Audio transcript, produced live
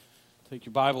Take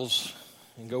your Bibles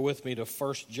and go with me to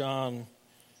 1 John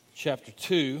chapter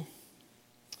 2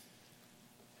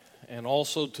 and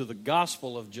also to the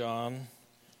Gospel of John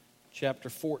chapter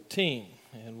 14.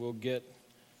 And we'll get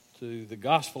to the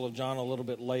Gospel of John a little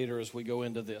bit later as we go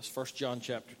into this. 1 John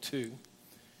chapter 2.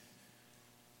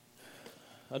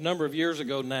 A number of years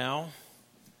ago now,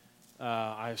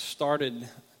 I started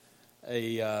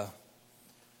an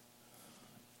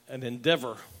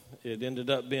endeavor. It ended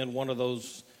up being one of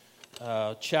those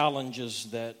challenges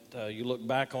that you look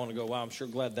back on and go, wow, I'm sure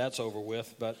glad that's over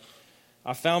with. But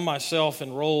I found myself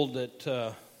enrolled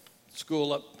at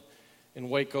school up in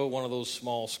Waco, one of those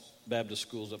small Baptist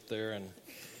schools up there.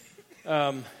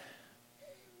 And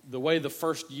the way the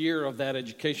first year of that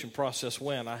education process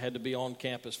went, I had to be on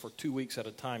campus for 2 weeks at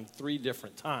a time, 3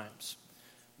 different times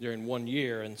during 1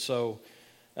 year. And so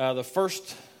the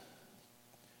first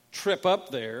trip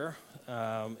up there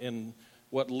in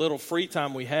what little free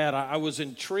time we had, I was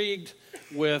intrigued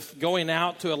with going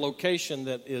out to a location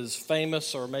that is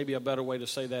famous, or maybe a better way to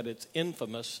say that, it's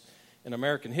infamous in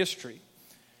American history.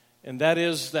 And that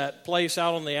is that place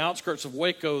out on the outskirts of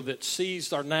Waco that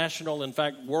seized our national, in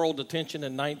fact, world attention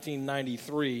in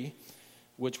 1993,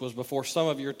 which was before some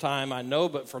of your time, I know,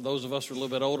 but for those of us who are a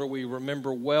little bit older, we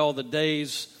remember well the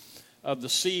days of the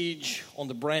siege on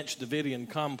the Branch Davidian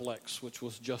complex, which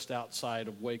was just outside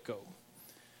of Waco.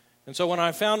 And so when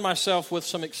I found myself with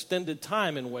some extended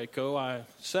time in Waco, I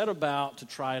set about to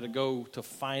try to go to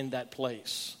find that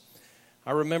place.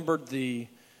 I remembered the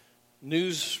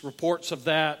news reports of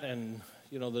that, and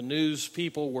the news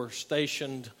people were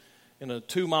stationed in a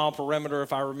 2-mile perimeter,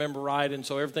 if I remember right, and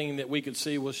so everything that we could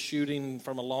see was shooting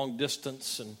from a long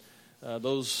distance, and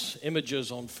those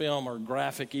images on film are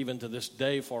graphic even to this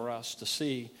day for us to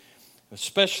see,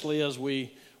 especially as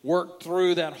we worked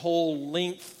through that whole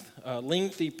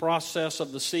lengthy process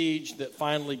of the siege that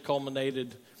finally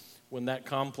culminated when that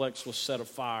complex was set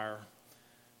afire,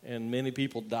 and many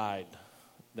people died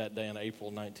that day in April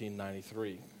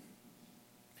 1993.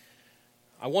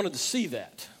 I wanted to see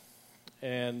that,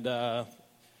 and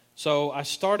so I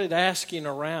started asking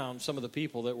around some of the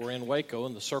people that were in Waco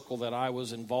in the circle that I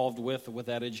was involved with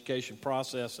that education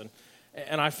process,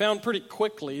 and I found pretty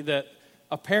quickly that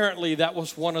apparently that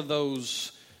was one of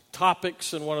those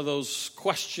topics and one of those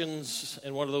questions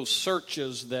and one of those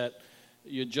searches that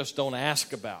you just don't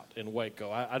ask about in Waco.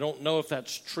 I don't know if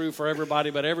that's true for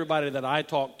everybody, but everybody that I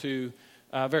talked to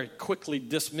very quickly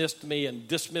dismissed me and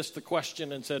dismissed the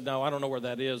question and said, no, I don't know where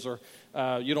that is, or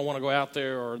you don't want to go out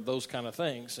there, or those kind of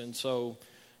things. And so,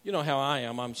 you know how I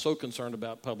am. I'm so concerned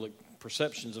about public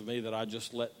perceptions of me that I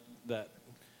just let that.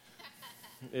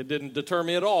 It didn't deter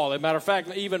me at all. As a matter of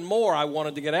fact, even more, I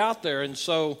wanted to get out there. And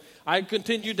so I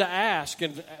continued to ask.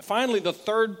 And finally, the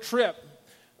third trip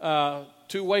to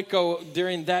Waco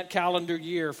during that calendar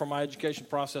year for my education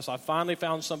process, I finally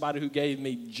found somebody who gave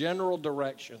me general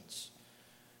directions.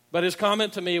 But his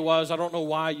comment to me was, I don't know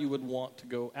why you would want to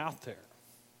go out there.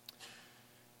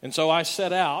 And so I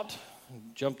set out,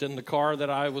 jumped in the car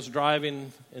that I was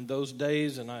driving in those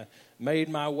days, and I made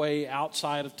my way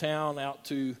outside of town, out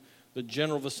to the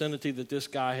general vicinity that this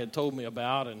guy had told me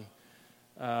about, and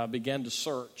began to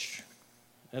search.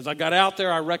 As I got out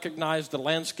there, I recognized the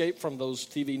landscape from those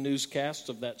TV newscasts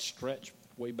of that stretch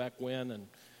way back when,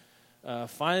 and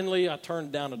finally I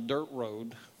turned down a dirt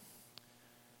road,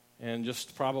 and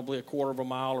just probably a quarter of a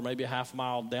mile or maybe a half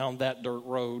mile down that dirt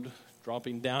road,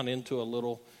 dropping down into a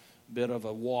little bit of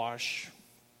a wash,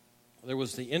 there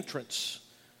was the entrance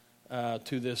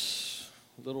to this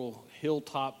little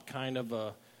hilltop kind of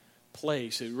a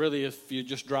place. It really, if you're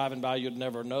just driving by, you'd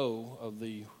never know of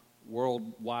the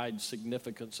worldwide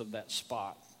significance of that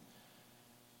spot.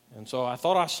 And so I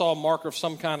thought I saw a marker of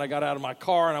some kind. I got out of my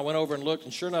car and I went over and looked,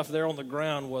 and sure enough, there on the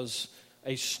ground was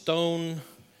a stone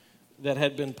that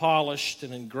had been polished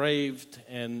and engraved,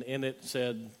 and in it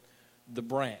said, "The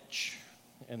Branch."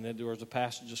 And then there was a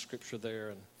passage of scripture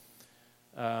there.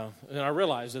 And I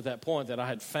realized at that point that I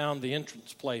had found the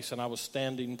entrance place, and I was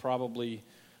standing probably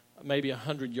maybe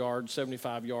 100 yards,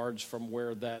 75 yards from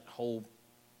where that whole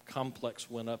complex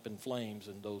went up in flames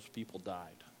and those people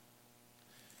died.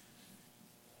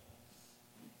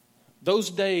 Those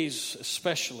days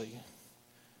especially,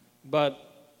 but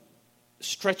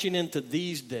stretching into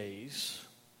these days,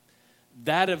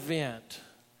 that event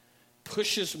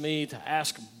pushes me to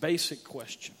ask a basic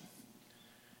question.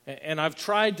 And I've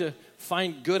tried to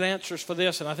find good answers for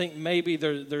this, and I think maybe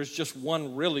there's just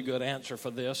one really good answer for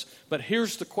this. But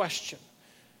here's the question.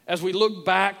 As we look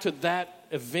back to that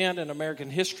event in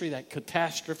American history, that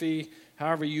catastrophe,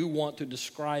 however you want to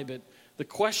describe it, the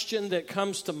question that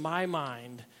comes to my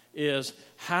mind is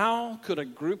how could a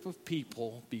group of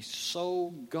people be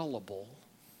so gullible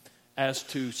as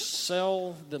to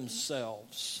sell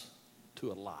themselves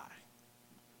to a lie?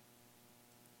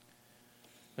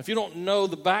 If you don't know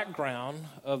the background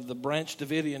of the Branch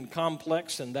Davidian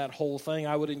complex and that whole thing,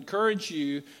 I would encourage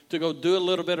you to go do a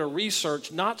little bit of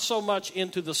research, not so much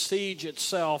into the siege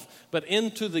itself, but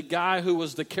into the guy who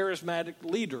was the charismatic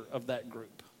leader of that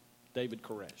group, David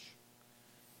Koresh.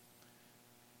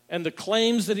 And the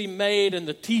claims that he made and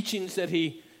the teachings that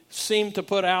he seemed to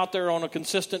put out there on a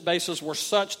consistent basis were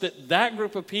such that that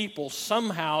group of people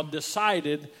somehow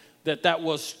decided that that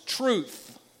was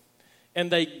truth. And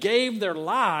they gave their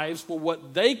lives for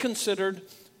what they considered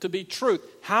to be truth.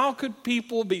 How could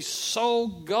people be so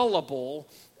gullible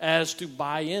as to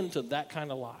buy into that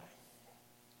kind of lie?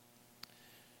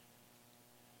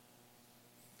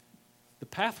 The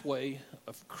pathway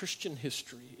of Christian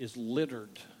history is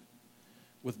littered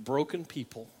with broken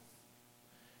people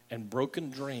and broken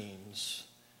dreams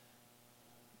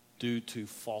due to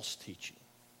false teaching.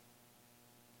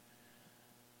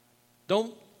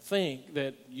 Don't think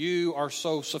that you are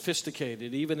so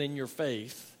sophisticated, even in your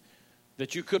faith,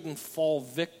 that you couldn't fall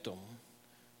victim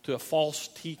to a false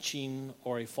teaching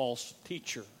or a false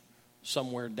teacher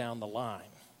somewhere down the line.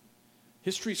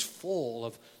 History's full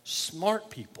of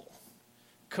smart people,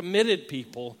 committed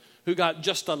people who got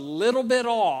just a little bit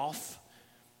off,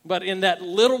 but in that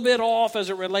little bit off as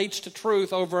it relates to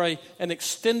truth over an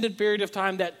extended period of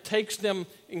time, that takes them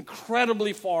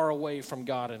incredibly far away from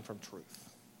God and from truth.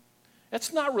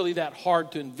 It's not really that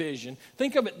hard to envision.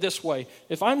 Think of it this way.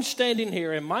 If I'm standing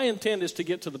here and my intent is to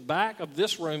get to the back of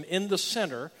this room in the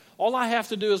center, all I have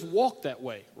to do is walk that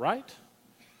way, right?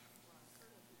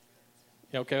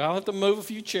 Okay, I'll have to move a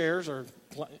few chairs, or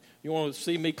you want to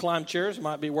see me climb chairs, it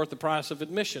might be worth the price of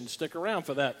admission. Stick around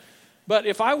for that. But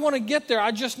if I want to get there,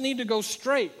 I just need to go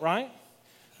straight, right?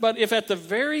 But if at the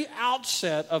very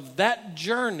outset of that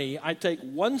journey, I take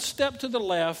one step to the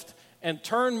left and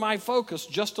turn my focus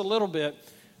just a little bit,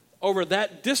 over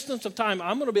that distance of time,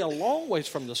 I'm going to be a long ways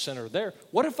from the center there.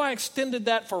 What if I extended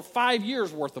that for 5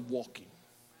 years worth of walking?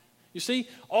 You see,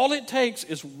 all it takes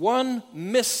is one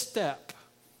misstep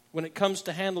when it comes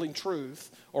to handling truth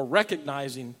or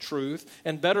recognizing truth,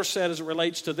 and better said as it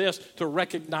relates to this, to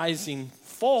recognizing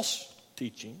false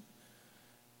teaching.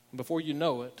 And before you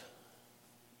know it,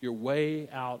 you're way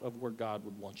out of where God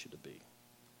would want you to be.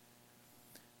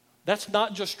 That's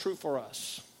not just true for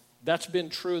us. That's been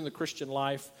true in the Christian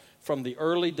life from the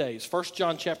early days. 1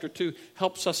 John chapter 2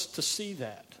 helps us to see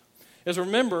that. As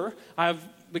remember, I've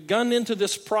begun into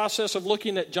this process of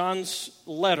looking at John's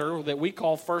letter that we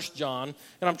call 1 John,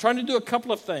 and I'm trying to do a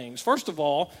couple of things. First of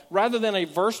all, rather than a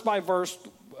verse-by-verse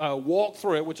walk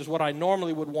through it, which is what I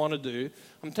normally would want to do,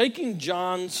 I'm taking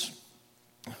John's,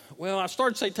 I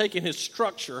started to say taking his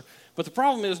structure, but the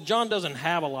problem is John doesn't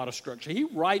have a lot of structure. He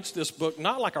writes this book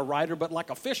not like a writer, but like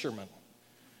a fisherman.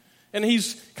 And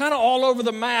he's kind of all over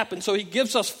the map, and so he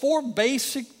gives us 4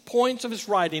 basic points of his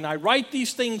writing. I write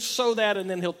these things so that, and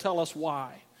then he'll tell us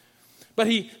why. But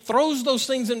he throws those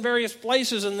things in various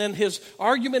places, and then his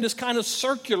argument is kind of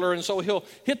circular, and so he'll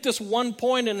hit this one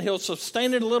point, and he'll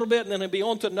sustain it a little bit, and then he'll be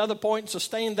on to another point and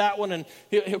sustain that one, and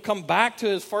he'll come back to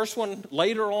his first one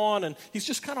later on, and he's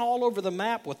just kind of all over the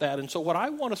map with that. And so what I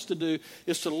want us to do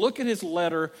is to look at his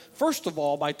letter, first of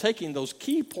all, by taking those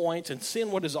key points and seeing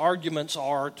what his arguments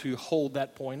are to hold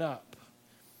that point up.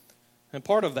 And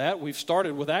part of that, we've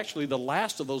started with actually the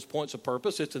last of those points of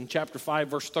purpose. It's in chapter 5,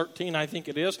 verse 13, I think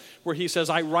it is, where he says,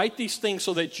 I write these things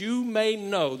so that you may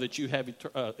know that you have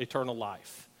eternal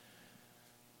life.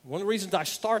 One of the reasons I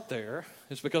start there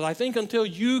is because I think until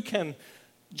you can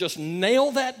just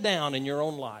nail that down in your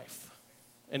own life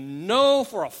and know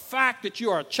for a fact that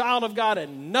you are a child of God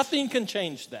and nothing can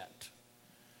change that,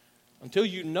 until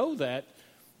you know that,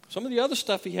 some of the other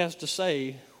stuff he has to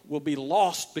say will be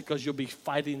lost because you'll be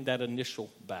fighting that initial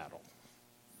battle.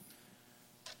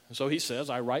 And so he says,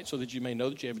 I write so that you may know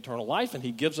that you have eternal life, and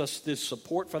he gives us this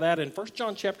support for that. In 1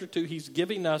 John chapter 2, he's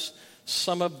giving us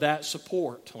some of that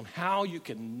support on how you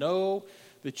can know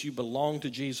that you belong to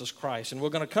Jesus Christ. And we're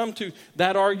going to come to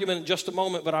that argument in just a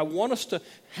moment, but I want us to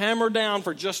hammer down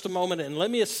for just a moment and let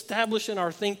me establish in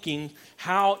our thinking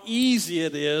how easy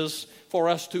it is for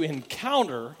us to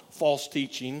encounter false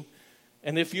teaching.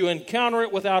 And if you encounter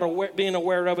it without being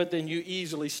aware of it, then you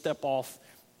easily step off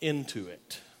into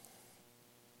it.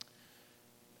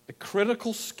 A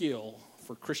critical skill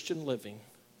for Christian living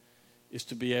is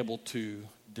to be able to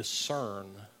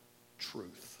discern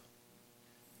truth.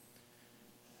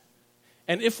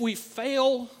 And if we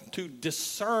fail to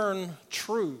discern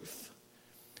truth,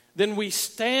 then we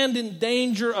stand in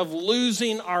danger of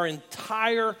losing our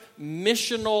entire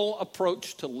missional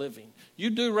approach to living. You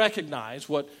do recognize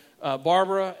what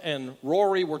Barbara and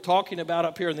Rory were talking about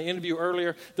up here in the interview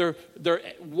earlier. They're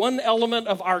one element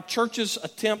of our church's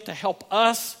attempt to help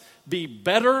us be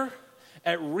better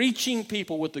at reaching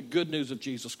people with the good news of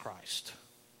Jesus Christ.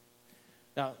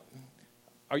 Now,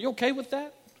 are you okay with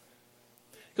that?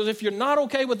 Because if you're not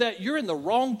okay with that, you're in the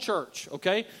wrong church,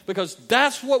 okay? Because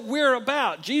that's what we're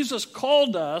about. Jesus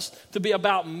called us to be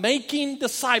about making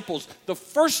disciples. The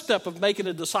first step of making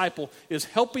a disciple is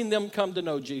helping them come to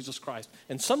know Jesus Christ.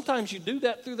 And sometimes you do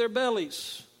that through their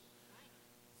bellies.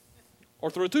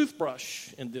 Or through a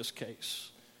toothbrush, in this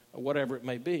case. Or whatever it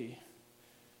may be.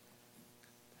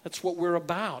 That's what we're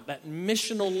about, that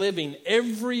missional living.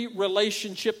 Every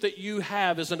relationship that you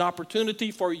have is an opportunity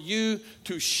for you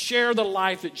to share the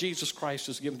life that Jesus Christ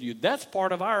has given to you. That's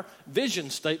part of our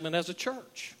vision statement as a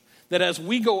church. That as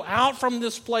we go out from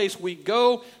this place, we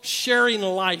go sharing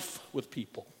life with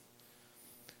people.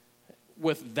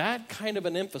 With that kind of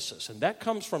an emphasis, and that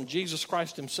comes from Jesus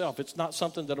Christ himself. It's not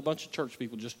something that a bunch of church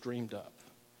people just dreamed up.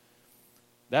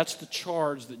 That's the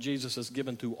charge that Jesus has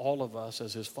given to all of us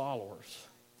as his followers.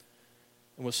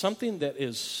 And with something that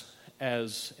is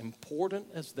as important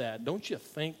as that, don't you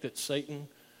think that Satan,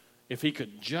 if he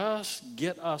could just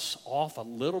get us off a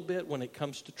little bit when it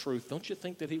comes to truth, don't you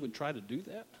think that he would try to do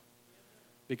that?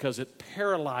 Because it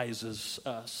paralyzes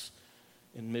us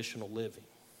in missional living.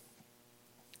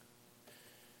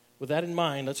 With that in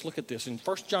mind, let's look at this. In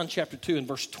 1 John chapter 2 and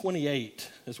verse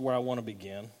 28 is where I want to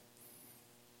begin.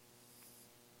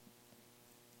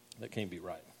 That can't be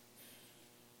right.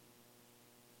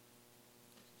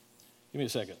 Give me a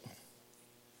second.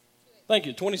 Thank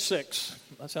you, 26.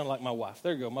 That sounded like my wife.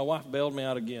 There you go. My wife bailed me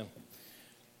out again.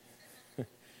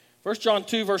 1 John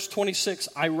 2, verse 26.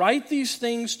 I write these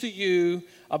things to you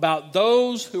about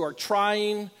those who are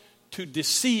trying to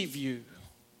deceive you.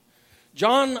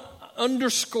 John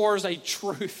underscores a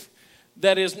truth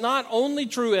that is not only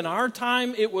true in our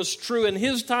time, it was true in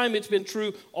his time. It's been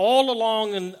true all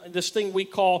along in this thing we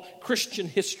call Christian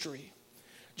history.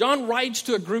 John writes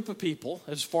to a group of people.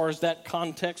 As far as that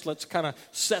context, let's kind of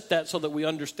set that so that we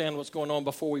understand what's going on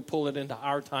before we pull it into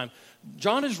our time.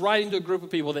 John is writing to a group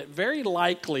of people that very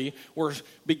likely were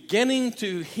beginning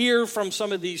to hear from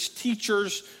some of these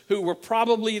teachers who were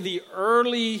probably the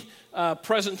early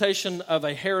presentation of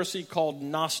a heresy called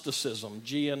Gnosticism,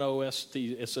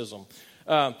 Gnosticism.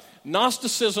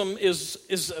 Gnosticism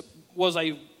was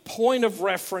a point of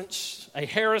reference, a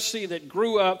heresy that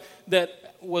grew up that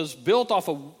was built off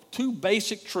of two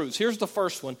basic truths. Here's the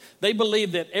first one. They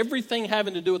believed that everything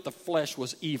having to do with the flesh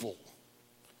was evil.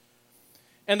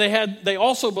 And they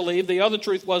also believed, the other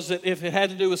truth was that if it had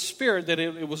to do with spirit, that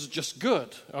it was just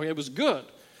good. Okay, it was good.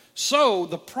 So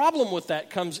the problem with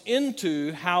that comes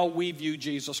into how we view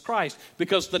Jesus Christ.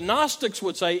 Because the Gnostics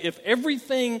would say if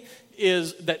everything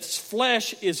that's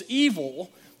flesh is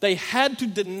evil, they had to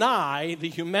deny the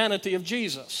humanity of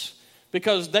Jesus.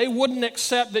 Because they wouldn't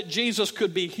accept that Jesus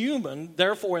could be human,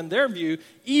 therefore, in their view,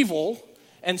 evil,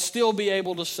 and still be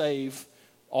able to save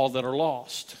all that are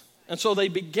lost. And so they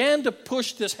began to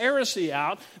push this heresy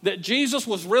out that Jesus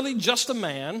was really just a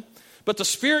man, but the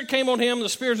Spirit came on him. The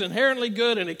Spirit's inherently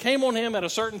good, and it came on him at a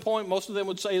certain point. Most of them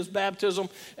would say his baptism.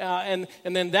 And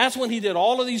then that's when he did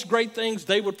all of these great things.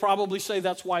 They would probably say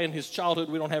that's why in his childhood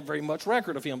we don't have very much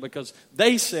record of him, because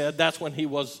they said that's when he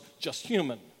was just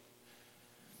human.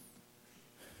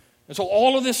 And so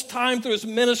all of this time through his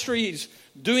ministry, he's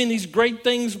doing these great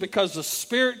things because the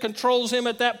Spirit controls him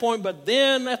at that point. But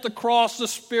then at the cross, the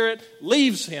Spirit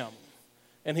leaves him.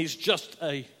 And he's just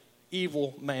an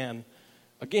evil man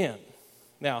again.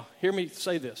 Now, hear me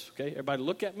say this, okay? Everybody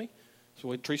look at me. That's the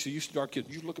way Teresa used to do our kids.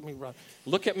 You look at me right.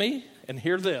 Look at me and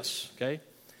hear this, okay?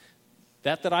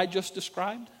 That I just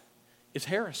described is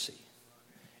heresy.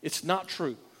 It's not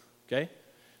true, okay?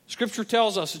 Scripture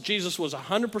tells us that Jesus was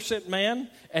 100% man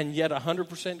and yet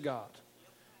 100% God.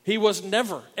 He was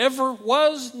never, ever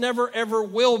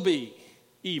will be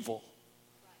evil.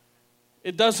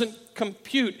 It doesn't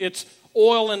compute. It's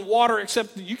oil and water,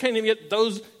 except you can't even get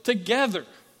those together.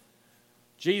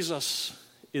 Jesus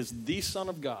is the Son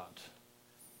of God.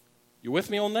 You with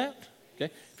me on that?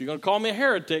 Okay. If you're going to call me a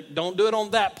heretic, don't do it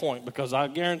on that point, because I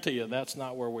guarantee you that's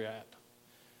not where we're at.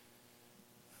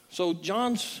 So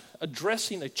John's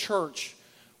addressing a church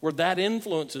where that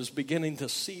influence is beginning to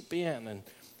seep in. And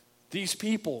these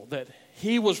people that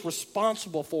he was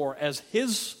responsible for as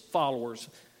his followers,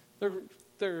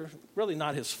 they're really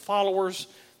not his followers.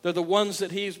 They're the ones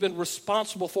that he's been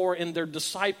responsible for in their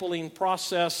discipling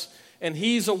process and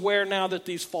he's aware now that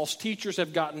these false teachers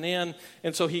have gotten in,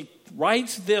 and so he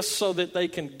writes this so that they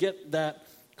can get that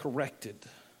corrected.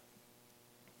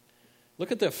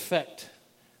 Look at the effect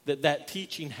that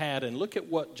teaching had, and look at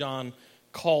what John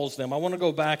calls them. I want to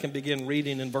go back and begin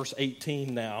reading in verse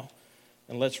 18 now,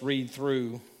 and let's read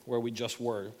through where we just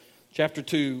were. Chapter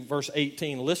 2, verse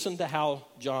 18. Listen to how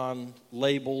John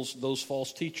labels those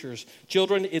false teachers.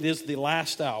 Children, it is the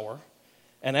last hour,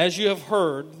 and as you have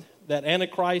heard that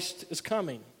Antichrist is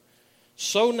coming,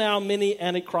 so now many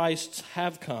Antichrists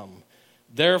have come.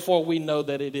 Therefore, we know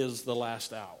that it is the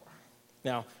last hour.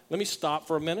 Now, let me stop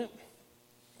for a minute.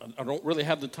 I don't really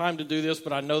have the time to do this,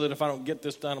 but I know that if I don't get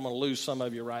this done, I'm going to lose some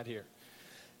of you right here.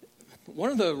 One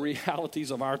of the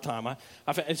realities of our time,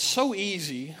 it's so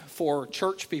easy for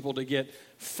church people to get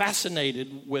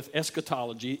fascinated with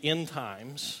eschatology, end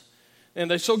times,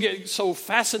 and they get so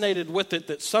fascinated with it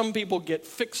that some people get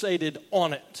fixated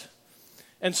on it.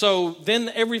 And so then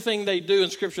everything they do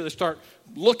in Scripture, they start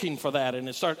looking for that, and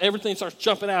everything starts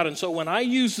jumping out. And so when I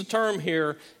use the term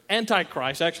here,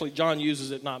 Antichrist, actually John uses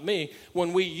it, not me.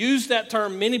 When we use that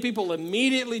term, many people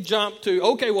immediately jump to,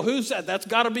 okay, well, who's that? That's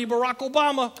got to be Barack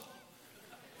Obama.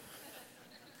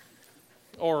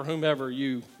 Or whomever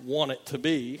you want it to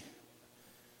be.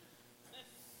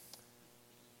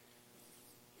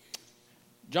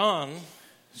 John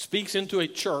speaks into a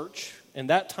church, in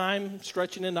that time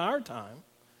stretching into our time,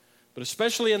 but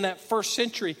especially in that first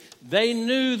century, they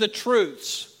knew the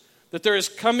truths, that there is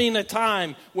coming a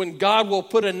time when God will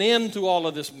put an end to all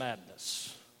of this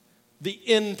madness. The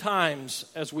end times,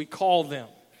 as we call them.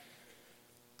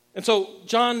 And so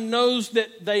John knows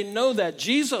that they know that.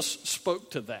 Jesus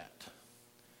spoke to that.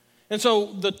 And so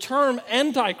the term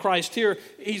Antichrist here,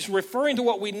 he's referring to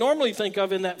what we normally think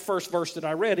of in that first verse that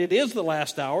I read. It is the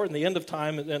last hour and the end of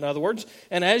time, in other words.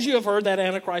 And as you have heard, that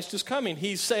Antichrist is coming.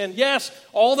 He's saying, yes,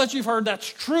 all that you've heard, that's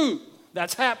true.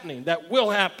 That's happening. That will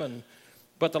happen.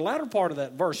 But the latter part of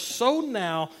that verse, so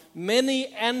now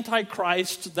many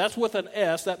Antichrists, that's with an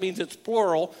S, that means it's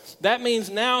plural. That means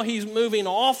now he's moving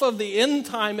off of the end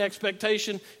time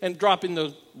expectation and dropping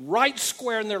the right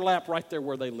square in their lap right there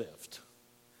where they lived.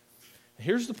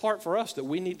 Here's the part for us that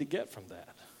we need to get from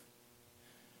that.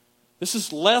 This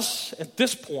is less, at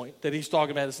this point that he's talking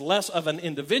about, is less of an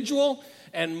individual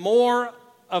and more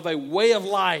of a way of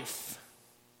life.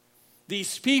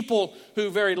 These people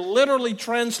who very literally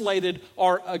translated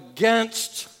are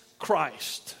against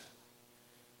Christ.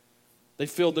 They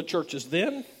filled the churches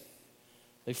then.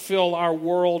 They fill our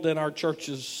world and our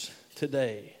churches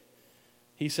today.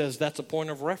 He says that's a point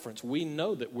of reference. We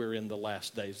know that we're in the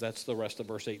last days. That's the rest of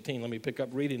verse 18. Let me pick up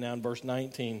reading now in verse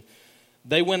 19.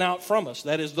 They went out from us.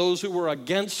 That is, those who were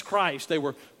against Christ. They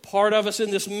were part of us in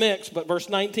this mix. But verse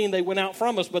 19, they went out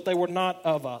from us, but they were not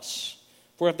of us.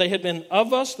 For if they had been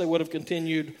of us, they would have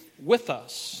continued with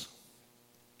us.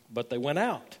 But they went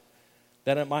out,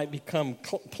 that it might become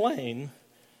plain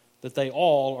that they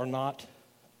all are not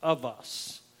of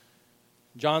us.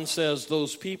 John says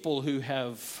those people who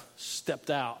have stepped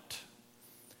out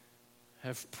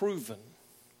have proven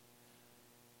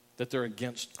that they're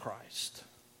against Christ.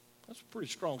 That's a pretty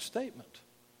strong statement.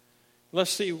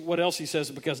 Let's see what else he says,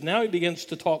 because now he begins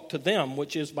to talk to them,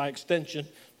 which is by extension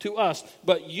to us.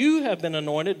 But you have been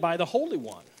anointed by the Holy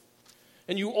One,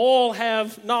 and you all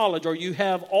have knowledge, or you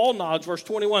have all knowledge. Verse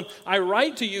 21, I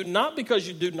write to you not because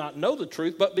you do not know the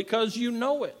truth, but because you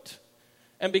know it,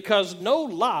 and because no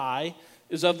lie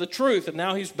is of the truth. And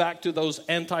now he's back to those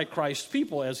Antichrist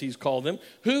people, as he's called them.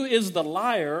 Who is the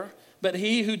liar but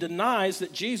he who denies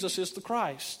that Jesus is the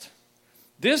Christ?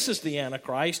 This is the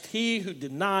Antichrist, he who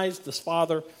denies the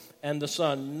Father and the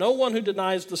Son. No one who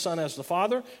denies the Son has the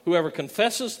Father. Whoever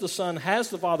confesses the Son has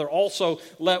the Father also.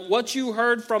 Let what you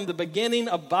heard from the beginning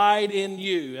abide in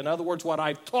you. In other words, what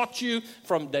I've taught you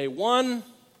from day one,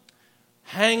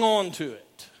 hang on to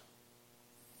it.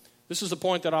 This is a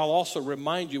point that I'll also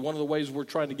remind you. One of the ways we're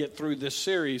trying to get through this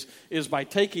series is by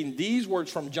taking these words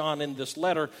from John in this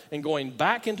letter and going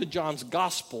back into John's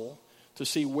gospel to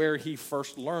see where he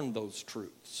first learned those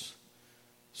truths.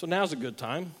 So now's a good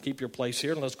time. Keep your place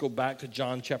here, and let's go back to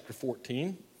John chapter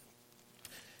 14.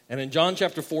 And in John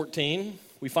chapter 14,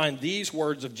 we find these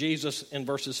words of Jesus in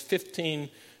verses 15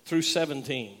 through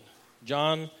 17.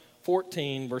 John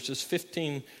 14, verses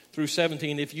 15 through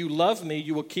 17. If you love me,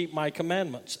 you will keep my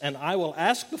commandments. And I will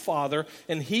ask the Father,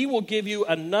 and he will give you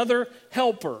another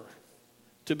helper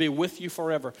to be with you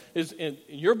forever. In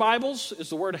your Bibles, is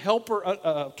the word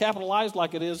helper capitalized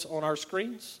like it is on our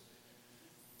screens?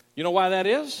 You know why that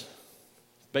is?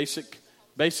 Basic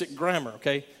grammar,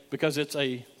 okay? Because it's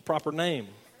a proper name,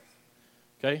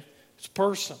 okay? It's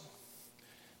person.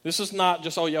 This is not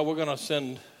just, oh yeah, we're going to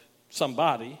send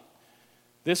somebody.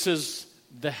 This is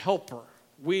the helper.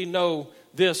 We know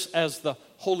this as the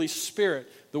Holy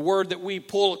Spirit. The word that we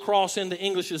pull across into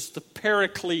English is the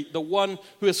Paraclete, the one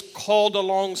who is called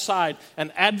alongside,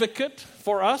 an advocate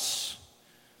for us,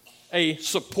 a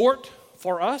support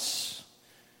for us.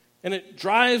 And it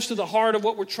drives to the heart of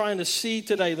what we're trying to see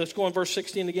today. Let's go on verse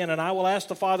 16 again. And I will ask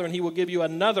the Father, and he will give you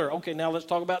another. Okay, now let's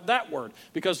talk about that word.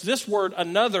 Because this word,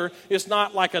 another, is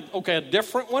not like a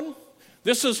different one.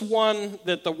 This is one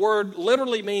that the word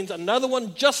literally means another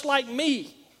one just like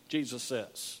me, Jesus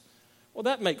says. Well,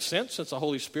 that makes sense since the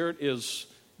Holy Spirit is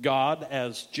God,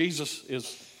 as Jesus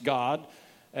is God,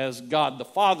 as God the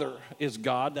Father is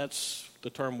God. That's the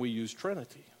term we use,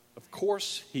 Trinity. Of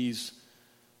course, he's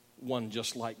one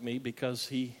just like me because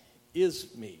he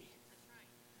is me.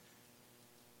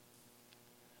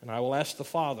 And I will ask the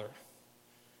Father,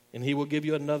 and he will give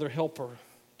you another helper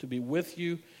to be with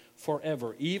you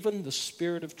forever, even the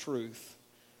Spirit of truth,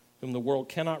 whom the world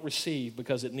cannot receive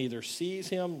because it neither sees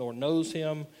him nor knows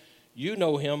him. You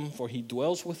know him, for he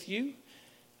dwells with you.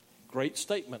 Great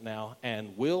statement now,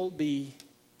 and will be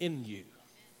in you.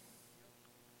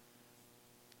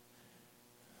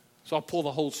 So I'll pull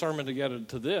the whole sermon together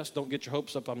to this. Don't get your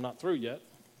hopes up, I'm not through yet.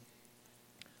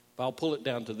 But I'll pull it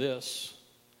down to this.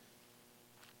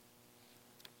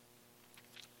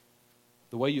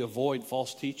 The way you avoid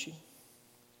false teaching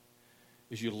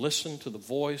is you listen to the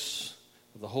voice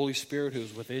of the Holy Spirit who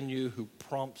is within you, who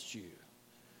prompts you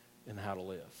in how to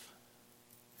live.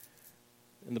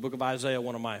 In the book of Isaiah,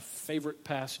 one of my favorite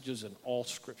passages in all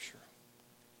Scripture,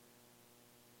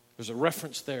 there's a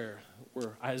reference there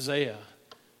where Isaiah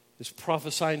is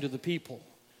prophesying to the people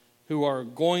who are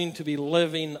going to be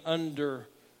living under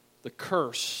the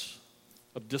curse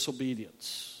of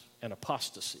disobedience and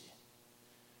apostasy.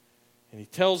 And he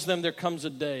tells them there comes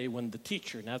a day when the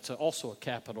teacher, and that's also a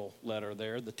capital letter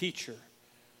there, the teacher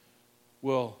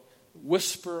will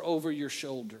whisper over your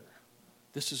shoulder,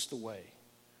 this is the way,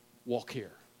 walk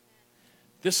here.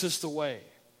 This is the way,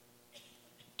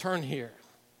 turn here.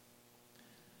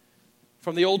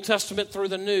 From the Old Testament through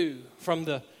the New, from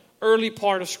the early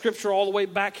part of Scripture all the way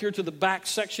back here to the back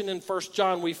section in 1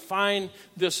 John, we find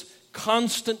this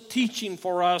constant teaching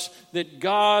for us that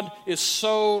God is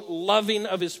so loving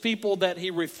of his people that he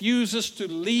refuses to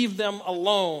leave them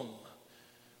alone.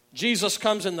 Jesus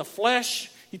comes in the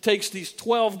flesh. He takes these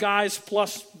 12 guys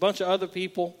plus a bunch of other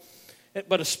people,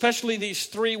 but especially these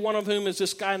three, one of whom is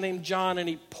this guy named John, and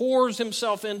he pours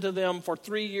himself into them for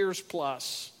 3 years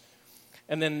plus.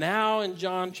 And then now in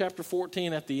John chapter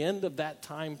 14, at the end of that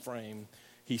time frame,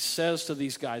 he says to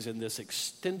these guys in this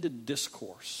extended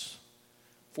discourse,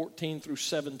 14 through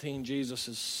 17, Jesus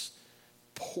is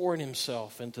pouring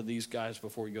himself into these guys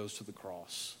before he goes to the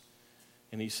cross.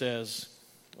 And he says,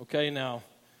 okay, now,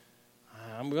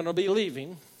 I'm going to be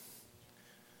leaving,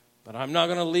 but I'm not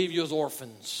going to leave you as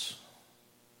orphans.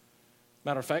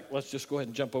 Matter of fact, let's just go ahead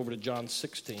and jump over to John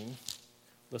 16.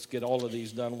 Let's get all of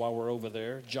these done while we're over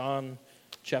there. John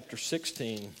chapter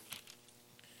 16,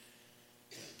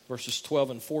 verses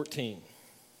 12 and 14,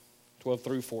 12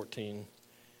 through 14.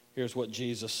 Here's what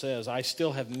Jesus says. I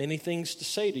still have many things to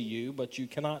say to you, but you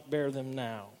cannot bear them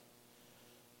now.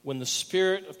 When the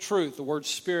Spirit of truth, the word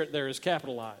Spirit there is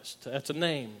capitalized. That's a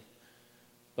name.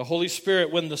 The Holy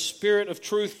Spirit, when the Spirit of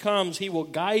truth comes, he will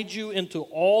guide you into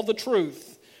all the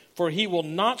truth. For he will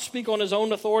not speak on his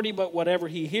own authority, but whatever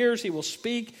he hears, he will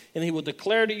speak, and he will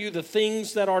declare to you the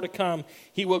things that are to come.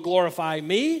 He will glorify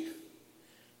me,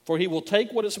 for he will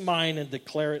take what is mine and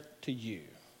declare it to you.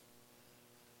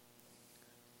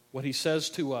 What he says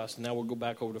to us, now we'll go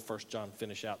back over to 1 John,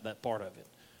 finish out that part of it.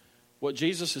 What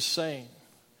Jesus is saying,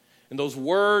 and those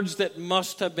words that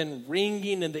must have been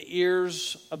ringing in the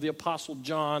ears of the Apostle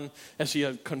John as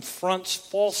he confronts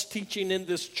false teaching in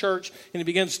this church, and he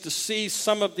begins to see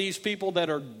some of these people that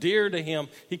are dear to him.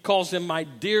 He calls them my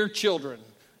dear children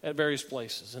at various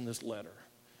places in this letter.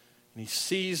 And he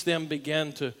sees them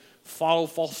begin to follow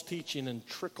false teaching and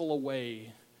trickle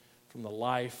away from the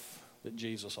life that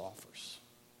Jesus offers.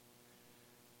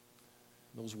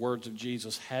 Those words of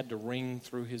Jesus had to ring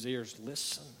through his ears.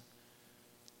 Listen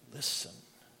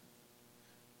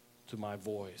to my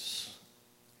voice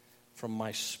from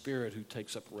my Spirit who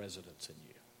takes up residence in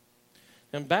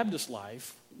you. In Baptist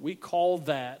life, we call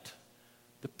that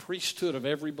the priesthood of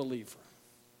every believer.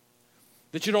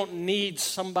 That you don't need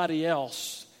somebody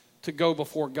else to go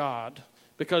before God,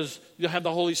 because you have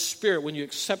the Holy Spirit. When you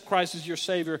accept Christ as your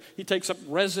Savior, He takes up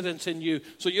residence in you.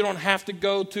 So you don't have to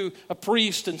go to a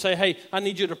priest and say, hey, I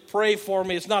need you to pray for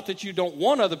me. It's not that you don't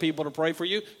want other people to pray for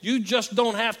you. You just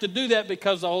don't have to do that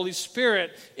because the Holy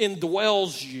Spirit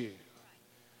indwells you.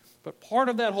 But part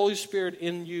of that Holy Spirit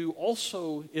in you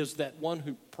also is that one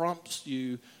who prompts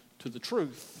you to the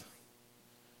truth.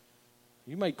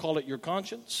 You may call it your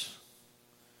conscience.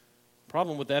 The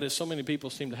problem with that is so many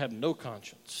people seem to have no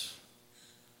conscience.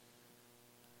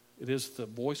 It is the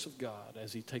voice of God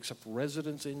as He takes up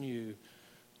residence in you,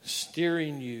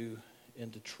 steering you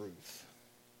into truth.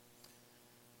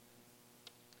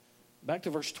 Back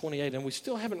to verse 28, and we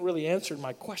still haven't really answered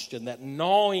my question, that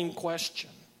gnawing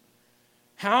question.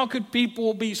 How could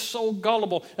people be so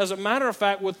gullible? As a matter of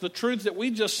fact, with the truth that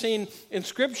we've just seen in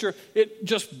Scripture, it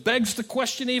just begs the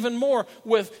question even more.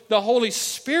 With the Holy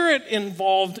Spirit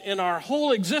involved in our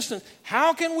whole existence,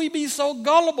 how can we be so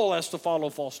gullible as to follow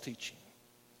false teaching?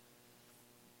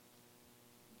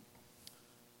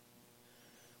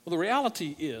 Well, the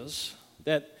reality is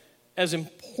that as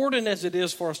important as it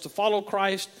is for us to follow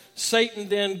Christ, Satan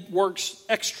then works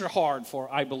extra hard for,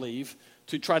 I believe,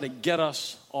 to try to get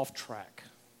us off track.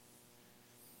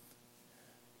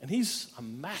 And he's a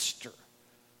master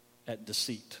at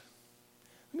deceit.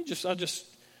 I just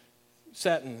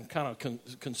sat and kind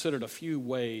of considered a few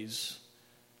ways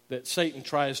that Satan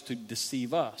tries to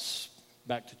deceive us.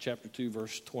 Back to chapter 2,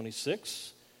 verse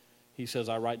 26. He says,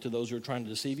 I write to those who are trying to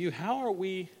deceive you. How are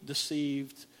we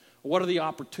deceived? What are the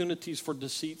opportunities for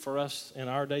deceit for us in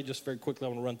our day? Just very quickly, I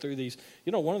want to run through these.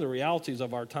 You know, one of the realities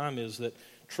of our time is that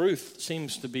truth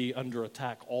seems to be under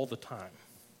attack all the time.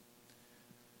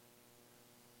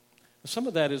 Some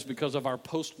of that is because of our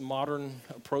postmodern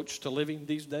approach to living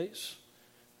these days.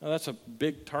 Now, that's a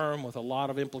big term with a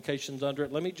lot of implications under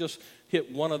it. Let me just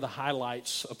hit one of the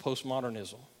highlights of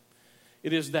postmodernism.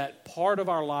 It is that part of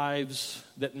our lives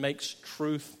that makes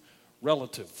truth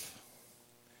relative.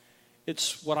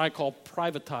 It's what I call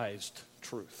privatized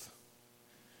truth.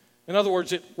 In other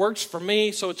words, it works for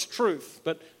me, so it's truth.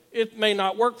 But it may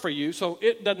not work for you, so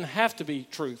it doesn't have to be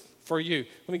truth for you.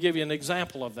 Let me give you an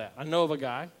example of that. I know of a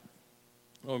guy,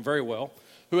 I know him very well,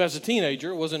 who as a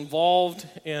teenager was involved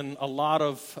in a lot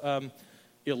of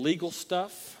illegal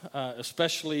stuff,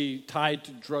 especially tied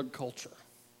to drug culture.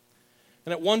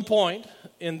 And at one point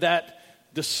in that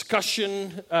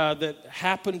discussion that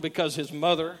happened because his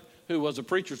mother, who was a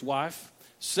preacher's wife,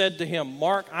 said to him,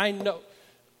 Mark, I know,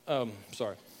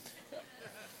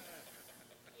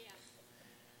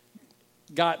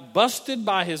 got busted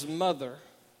by his mother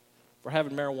for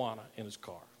having marijuana in his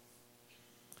car.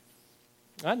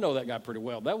 I know that guy pretty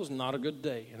well. That was not a good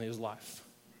day in his life.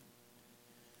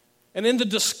 And in the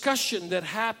discussion that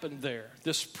happened there,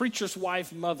 this preacher's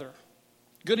wife mother,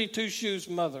 goody two-shoes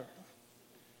mother,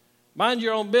 mind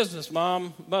your own business,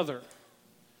 mom, mother,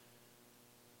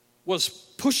 was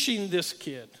pushing this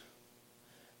kid.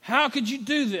 How could you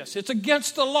do this? It's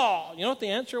against the law. You know what the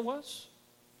answer was?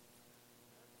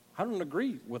 I don't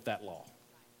agree with that law.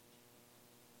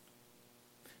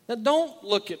 Now, don't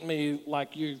look at me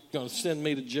like you're going to send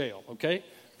me to jail, okay?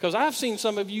 Because I've seen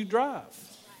some of you drive.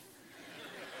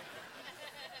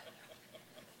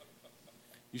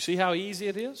 You see how easy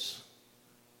it is?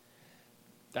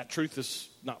 That truth is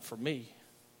not for me.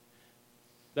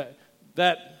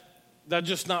 That's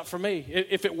just not for me.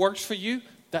 If it works for you,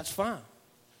 that's fine.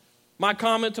 My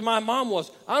comment to my mom was,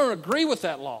 I don't agree with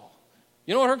that law.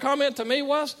 You know what her comment to me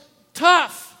was?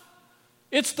 Tough.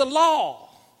 It's the law.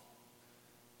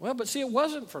 Well, but see, it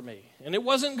wasn't for me. And it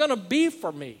wasn't going to be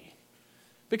for me.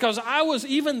 Because I was,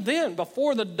 even then,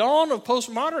 before the dawn of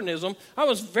postmodernism, I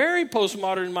was very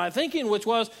postmodern in my thinking, which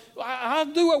was, I'll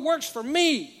do what works for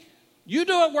me. You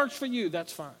do what works for you,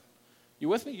 that's fine. You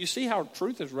with me? You see how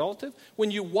truth is relative?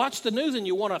 When you watch the news and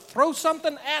you want to throw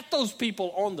something at those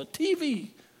people on the TV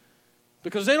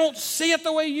because they don't see it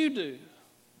the way you do.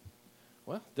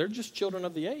 Well, they're just children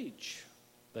of the age.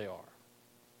 They are.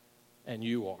 And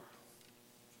you are.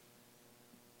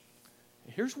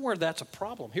 Here's where that's a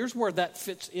problem. Here's where that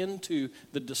fits into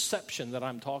the deception that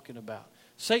I'm talking about.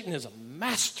 Satan is a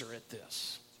master at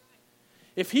this.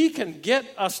 If he can get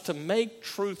us to make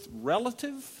truth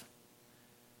relative,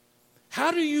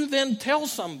 how do you then tell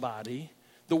somebody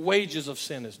the wages of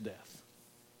sin is death?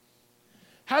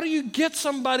 How do you get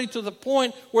somebody to the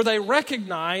point where they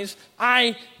recognize,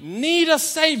 I need a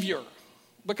Savior?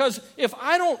 Because if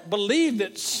I don't believe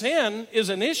that sin is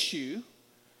an issue,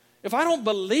 if I don't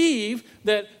believe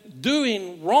that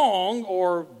doing wrong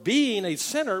or being a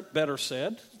sinner, better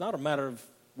said, it's not a matter of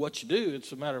what you do,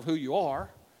 it's a matter of who you are.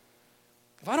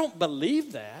 If I don't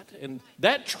believe that, and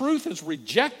that truth is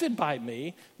rejected by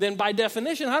me, then by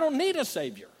definition, I don't need a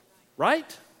Savior,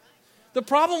 right? The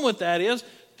problem with that is,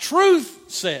 truth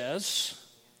says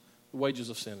the wages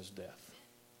of sin is death.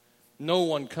 No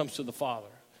one comes to the Father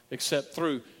except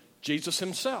through Jesus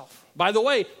himself. By the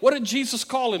way, what did Jesus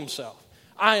call himself?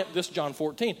 This is John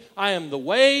 14. I am the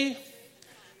way,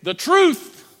 the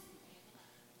truth,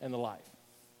 and the life.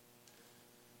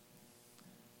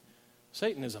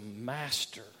 Satan is a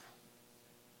master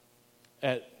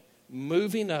at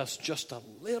moving us just a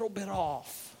little bit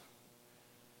off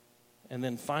and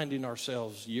then finding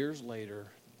ourselves years later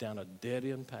down a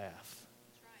dead-end path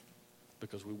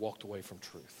because we walked away from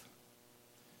truth.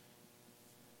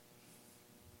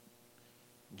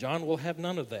 John will have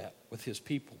none of that with his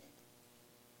people.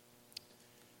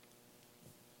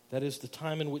 That is the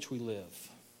time in which we live.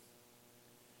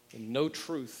 And no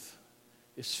truth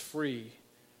is free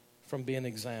from being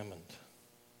examined.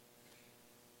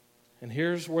 And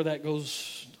here's where that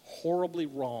goes horribly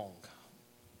wrong.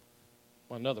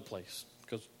 Well, another place,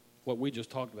 because what we just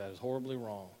talked about is horribly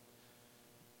wrong.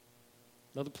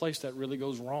 Another place that really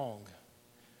goes wrong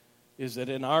is that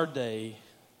in our day,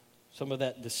 some of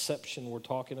that deception we're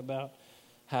talking about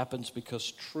happens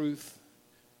because truth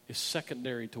is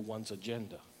secondary to one's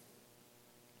agenda.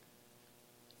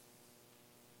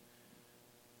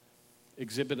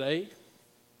 Exhibit A,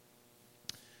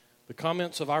 the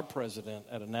comments of our president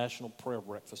at a national prayer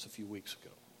breakfast a few weeks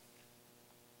ago.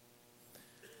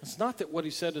 It's not that what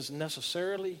he said is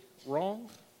necessarily wrong.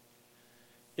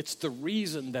 It's the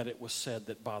reason that it was said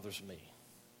that bothers me.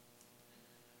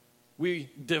 We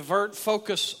divert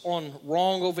focus on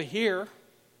wrong over here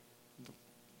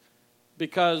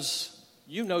because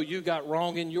you know you got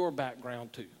wrong in your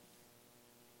background too.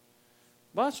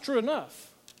 Well, that's true enough.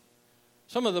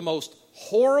 Some of the most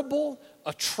horrible,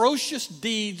 atrocious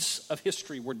deeds of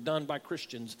history were done by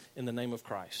Christians in the name of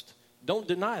Christ. Don't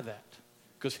deny that,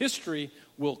 because history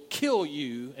will kill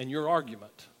you and your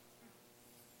argument.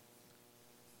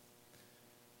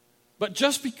 But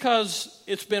just because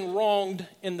it's been wronged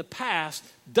in the past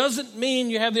doesn't mean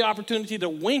you have the opportunity to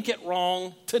wink at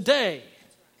wrong today.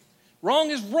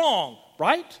 Wrong is wrong,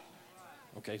 right?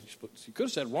 Okay, you could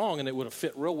have said wrong and it would have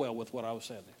fit real well with what I was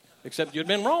saying, except you'd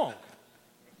been wrong.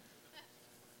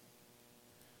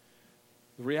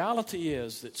 The reality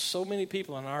is that so many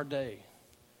people in our day,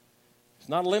 it's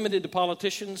not limited to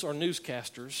politicians or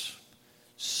newscasters,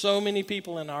 so many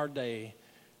people in our day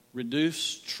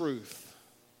reduce truth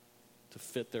to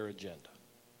fit their agenda.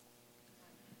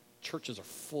 Churches are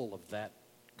full of that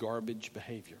garbage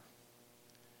behavior.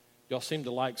 Y'all seem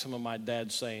to like some of my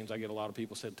dad's sayings. I get a lot of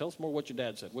people said, tell us more what your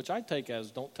dad said, which I take as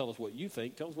don't tell us what you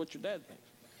think, tell us what your dad thinks.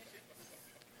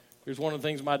 Here's one of the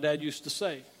things my dad used to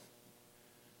say.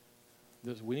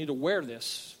 We need to wear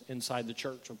this inside the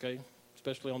church, okay?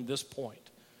 Especially on this point.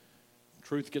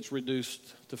 Truth gets reduced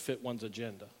to fit one's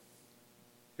agenda.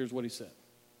 Here's what he said.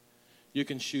 You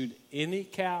can shoot any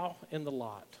cow in the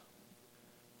lot.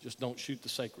 Just don't shoot the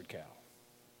sacred cow.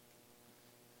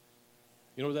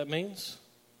 You know what that means?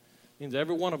 It means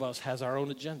every one of us has our own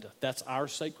agenda. That's our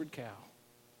sacred cow.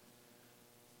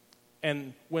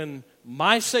 And when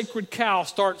my sacred cow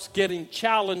starts getting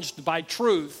challenged by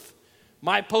truth,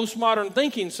 my postmodern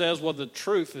thinking says, well, the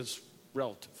truth is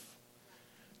relative.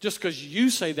 Just because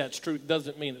you say that's truth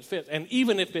doesn't mean it fits. And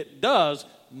even if it does,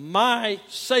 my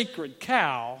sacred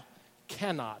cow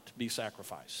cannot be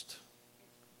sacrificed,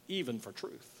 even for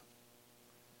truth.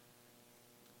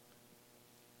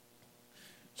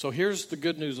 So here's the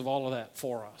good news of all of that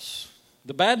for us.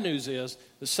 The bad news is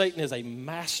that Satan is a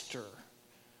master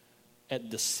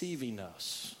at deceiving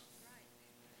us.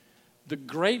 The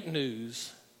great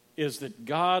news is that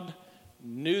God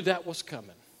knew that was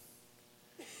coming.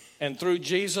 And through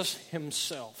Jesus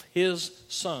himself, his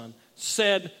son,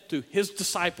 said to his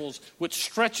disciples, which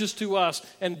stretches to us,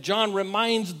 and John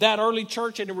reminds that early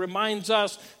church and he reminds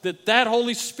us that that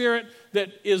Holy Spirit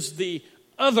that is the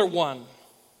other one,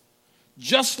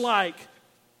 just like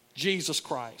Jesus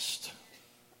Christ,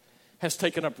 has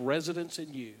taken up residence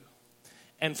in you.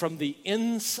 And from the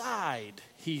inside,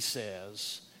 he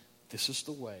says, this is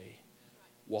the way,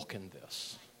 walk in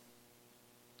this.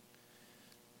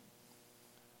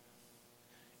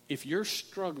 If you're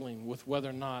struggling with whether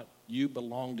or not you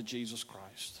belong to Jesus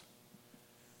Christ,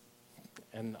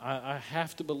 and I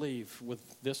have to believe with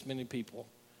this many people,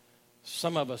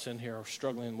 some of us in here are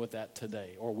struggling with that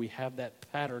today, or we have that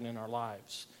pattern in our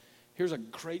lives. Here's a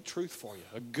great truth for you,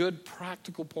 a good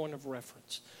practical point of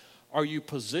reference. Are you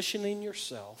positioning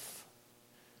yourself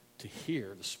to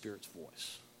hear the Spirit's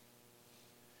voice?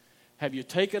 Have you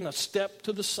taken a step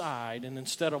to the side, and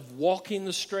instead of walking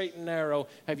the straight and narrow,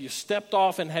 have you stepped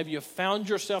off, and have you found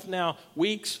yourself now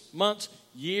weeks, months,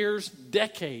 years,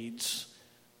 decades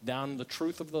down the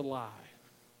truth of the lie?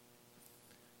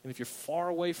 And if you're far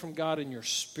away from God in your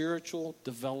spiritual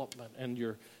development and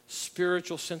your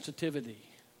spiritual sensitivity,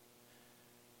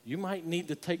 you might need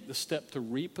to take the step to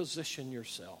reposition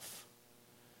yourself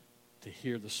to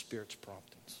hear the Spirit's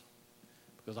promptings.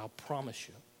 Because I'll promise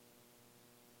you,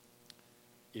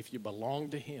 if you belong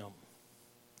to Him,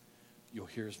 you'll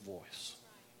hear His voice.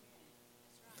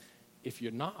 If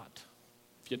you're not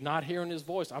hearing His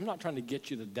voice, I'm not trying to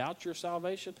get you to doubt your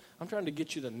salvation. I'm trying to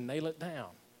get you to nail it down.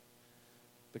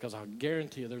 Because I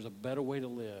guarantee you there's a better way to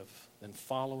live than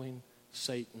following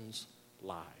Satan's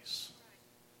lies.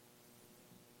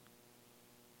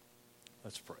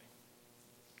 Let's pray.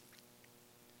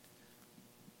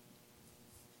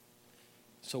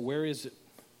 So where is it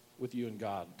with you and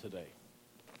God today?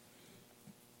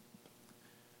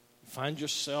 Find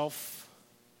yourself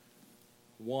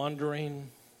wandering,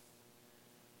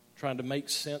 trying to make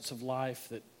sense of life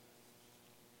that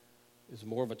is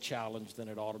more of a challenge than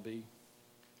it ought to be,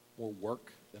 more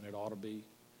work than it ought to be.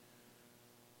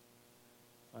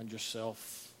 Find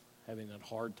yourself having a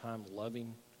hard time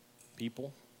loving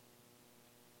people.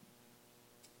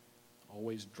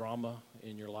 Always drama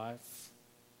in your life.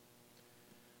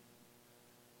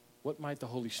 What might the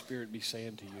Holy Spirit be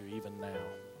saying to you even now?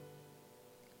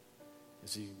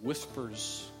 As He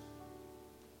whispers,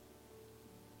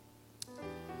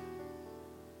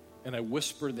 and a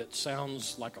whisper that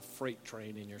sounds like a freight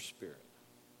train in your spirit.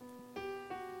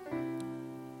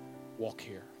 Walk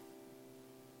here.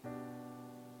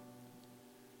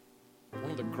 One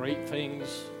of the great things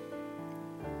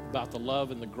about the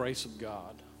love and the grace of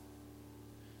God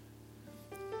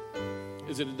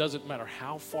is that it doesn't matter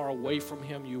how far away from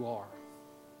Him you are.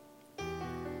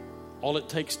 All it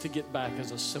takes to get back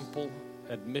is a simple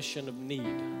admission of need,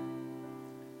 and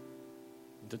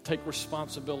to take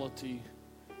responsibility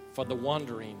for the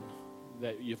wandering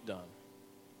that you've done.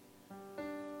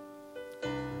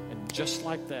 And just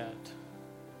like that,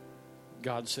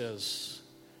 God says,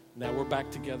 now we're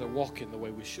back together walking the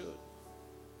way we should.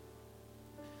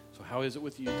 So how is it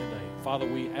with you today? Father,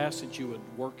 we ask that you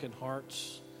would work in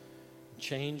hearts,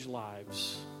 change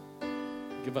lives,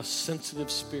 give us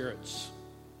sensitive spirits.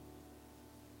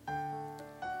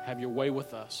 Have your way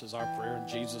with us is our prayer in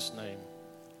Jesus' name.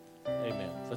 Amen.